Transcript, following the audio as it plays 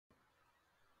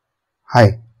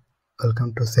Hi,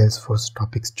 welcome to Salesforce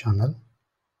Topics channel.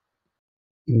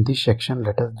 In this section,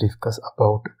 let us discuss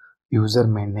about user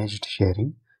managed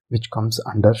sharing, which comes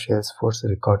under Salesforce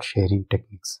record sharing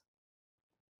techniques.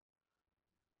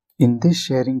 In this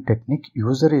sharing technique,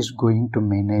 user is going to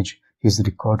manage his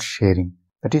record sharing.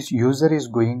 That is, user is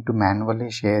going to manually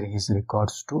share his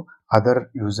records to other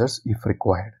users if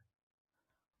required.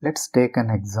 Let's take an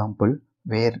example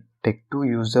where Tech2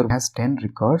 user has 10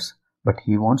 records, but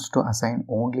he wants to assign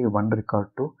only one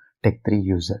record to Tech3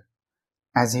 user.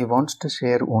 As he wants to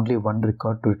share only one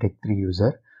record to Tech3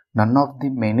 user, none of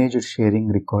the managed sharing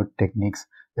record techniques,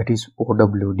 that is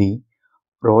OWD,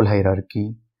 role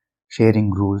hierarchy,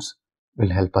 sharing rules, will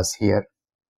help us here.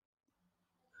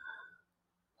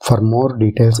 For more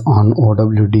details on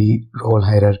OWD, role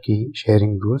hierarchy,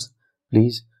 sharing rules,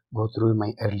 please go through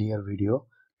my earlier video.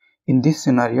 In this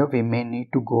scenario, we may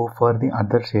need to go for the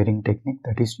other sharing technique,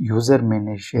 that is user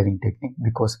managed sharing technique,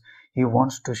 because he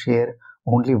wants to share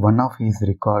only one of his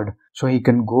record, so he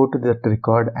can go to that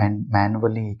record and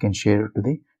manually he can share it to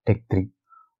the Tech3.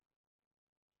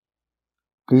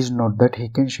 Please note that he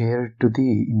can share it to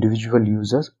the individual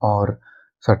users or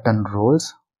certain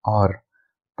roles or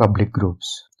public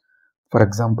groups. For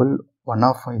example, one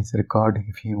of his record,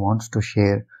 if he wants to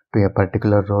share to a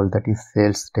particular role, that is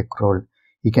sales tech role,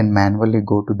 he can manually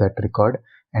go to that record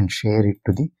and share it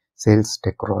to the sales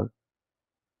tech role.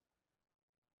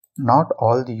 Not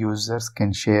all the users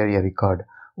can share a record,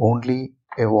 only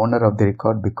a owner of the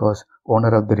record, because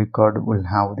owner of the record will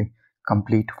have the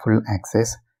complete full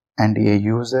access, and a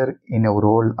user in a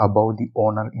role above the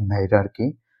owner in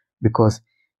hierarchy, because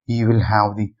he will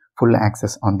have the full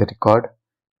access on the record,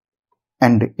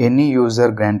 and any user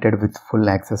granted with full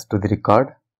access to the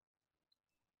record.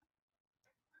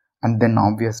 And then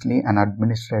obviously an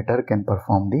administrator can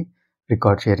perform the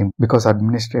record sharing, because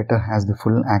administrator has the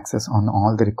full access on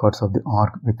all the records of the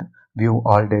org with view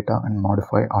all data and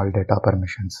modify all data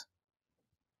permissions.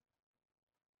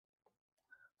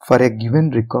 For a given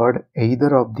record,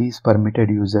 either of these permitted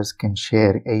users can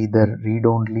share either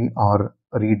read-only or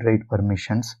read-write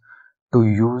permissions to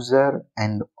user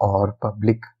and or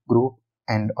public group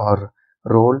and or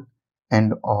role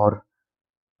and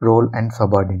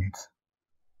subordinates.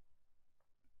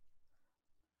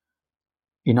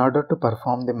 In order to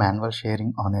perform the manual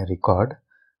sharing on a record,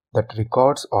 that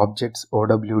record's object's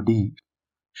OWD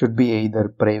should be either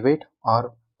private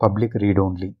or public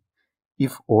read-only.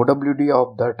 If OWD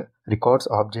of that record's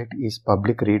object is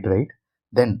public read-write,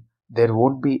 then there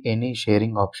won't be any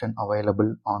sharing option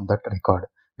available on that record,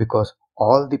 because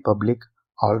all the public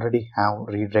already have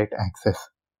read-write access.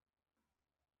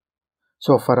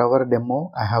 So for our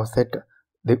demo, I have set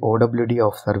the OWD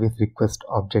of service request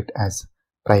object as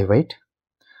private.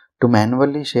 To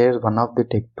manually share one of the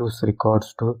Tech2's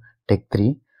records to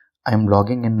Tech3, I am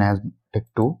logging in as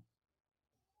Tech2.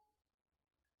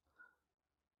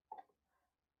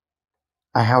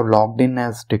 I have logged in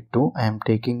as Tech2. I am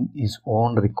taking his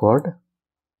own record,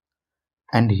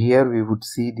 and here we would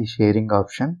see the sharing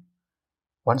option.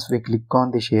 Once we click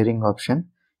on the sharing option,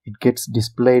 it gets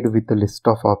displayed with a list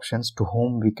of options to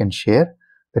whom we can share,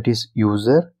 that is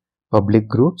user, public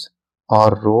groups,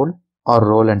 or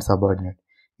role and subordinate.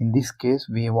 In this case,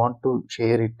 we want to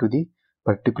share it to the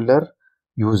particular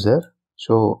user.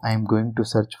 So I am going to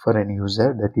search for an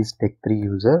user, that is Tech3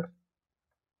 user.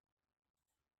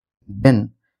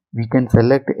 Then we can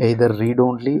select either read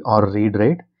only or read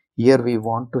write. Here we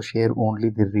want to share only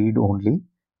the read only.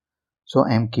 So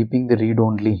I am keeping the read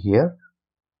only here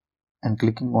and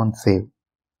clicking on save.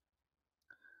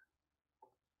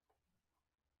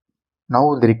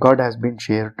 Now the record has been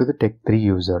shared to the Tech3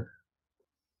 user.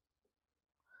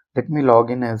 Let me log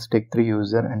in as Tech3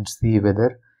 user and see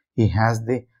whether he has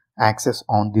the access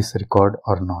on this record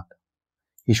or not.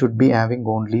 He should be having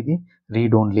only the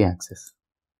read-only access.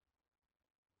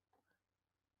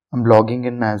 I'm logging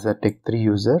in as a Tech3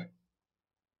 user.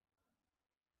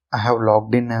 I have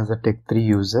logged in as a Tech3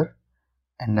 user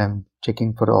and I'm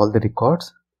checking for all the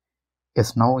records.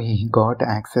 Yes, now he got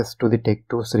access to the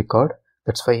Tech2's record.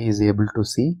 That's why he is able to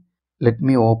see. Let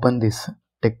me open this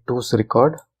Tech2's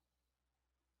record.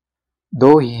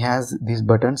 Though he has these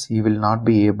buttons, he will not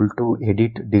be able to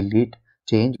edit, delete,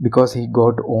 change, because he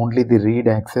got only the read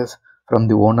access from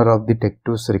the owner of the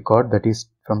Tech2's record, that is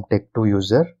from Tech2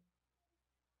 user.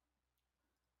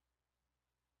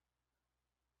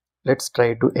 Let's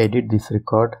try to edit this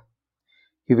record.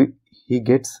 He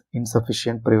gets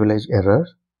insufficient privilege error.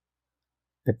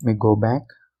 Let me go back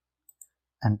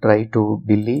and try to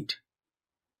delete.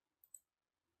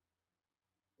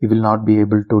 He will not be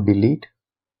able to delete.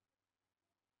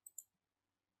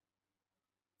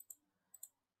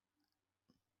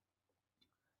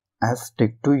 As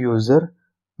Tech2 user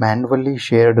manually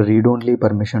shared read-only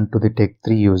permission to the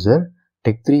Tech3 user,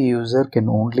 Tech3 user can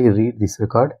only read this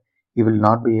record. He will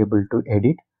not be able to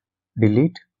edit,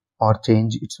 delete, or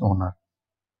change its owner.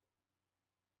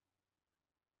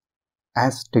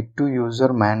 As Tech2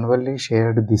 user manually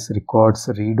shared this record's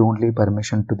read-only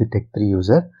permission to the Tech3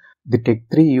 user, the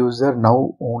Tech3 user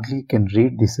now only can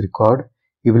read this record.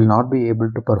 He will not be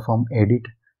able to perform edit,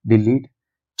 delete,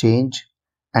 change,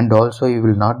 and also he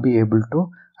will not be able to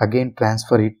again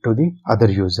transfer it to the other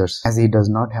users as he does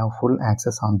not have full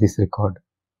access on this record.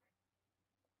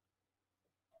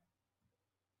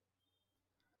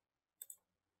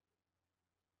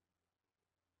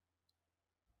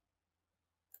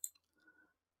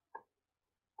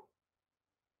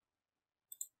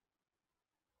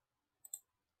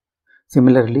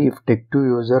 Similarly, if Tech2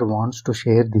 user wants to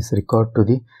share this record to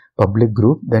the public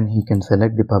group, then he can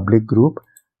select the public group,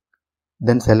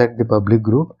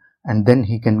 and then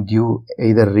he can give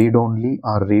either read only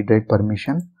or read write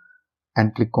permission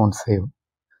and click on save.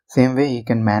 Same way, he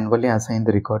can manually assign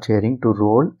the record sharing to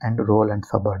role and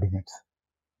subordinates.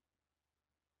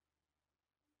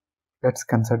 Let's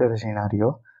consider a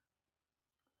scenario.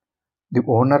 The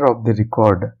owner of the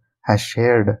record has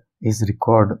shared his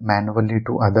record manually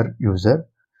to other user.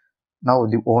 Now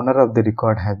the owner of the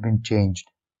record has been changed.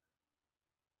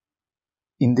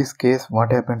 In this case,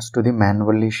 what happens to the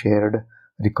manually shared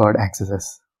record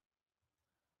accesses?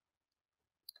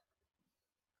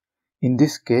 In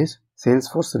this case,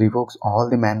 Salesforce revokes all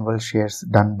the manual shares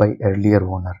done by earlier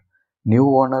owner. New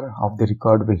owner of the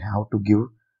record will have to give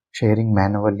sharing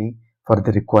manually for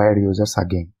the required users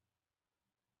again.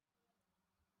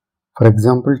 For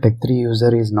example, Tech3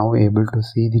 user is now able to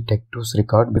see the Tech2's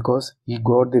record because he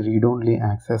got the read-only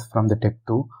access from the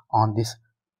Tech2 on this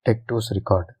Tech2's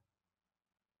record.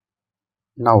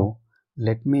 Now,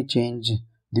 let me change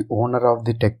the owner of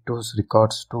the Tech2's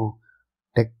records to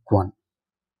Tech1.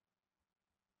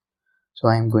 So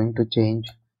I am going to change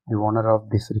the owner of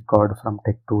this record from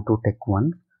Tech2 to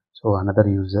Tech1. So another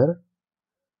user,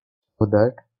 so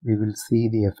that we will see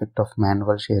the effect of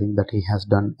manual sharing that he has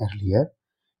done earlier.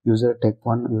 User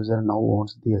Tech1 user now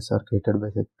owns the SR created by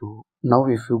Tech2. Now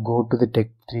if you go to the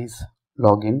Tech3's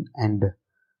login and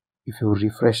if you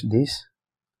refresh this,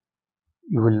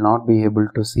 you will not be able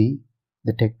to see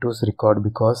the Tech2's record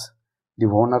because the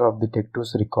owner of the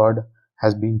Tech2's record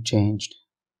has been changed.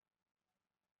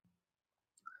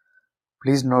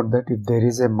 Please note that if there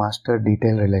is a master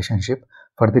detail relationship,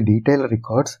 for the detail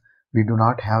records, we do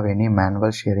not have any manual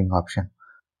sharing option.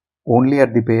 Only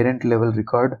at the parent level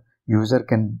record, user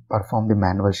can perform the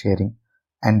manual sharing.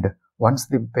 And once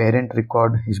the parent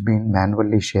record is being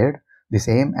manually shared, the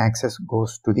same access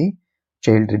goes to the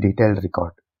child detail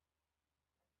record.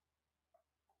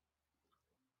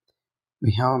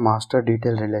 We have a master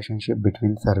detail relationship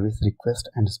between service request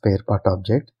and spare part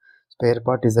object. Spare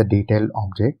part is a detail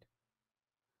object.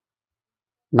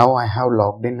 Now I have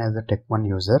logged in as a Tech1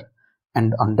 user,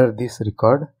 and under this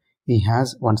record he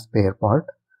has one spare part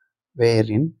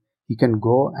wherein he can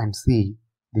go and see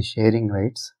the sharing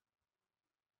rights.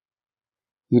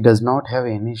 He does not have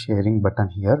any sharing button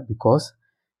here because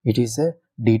it is a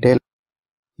detail.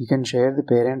 He can share the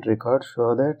parent record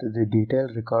so that the detail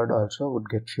record also would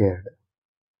get shared.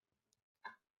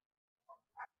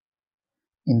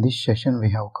 In this session,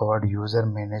 we have covered user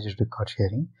managed record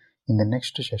sharing. In the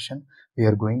next session, we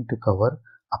are going to cover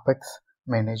Apex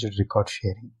managed record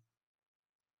sharing.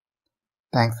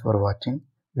 Thanks for watching.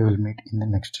 We will meet in the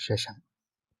next session.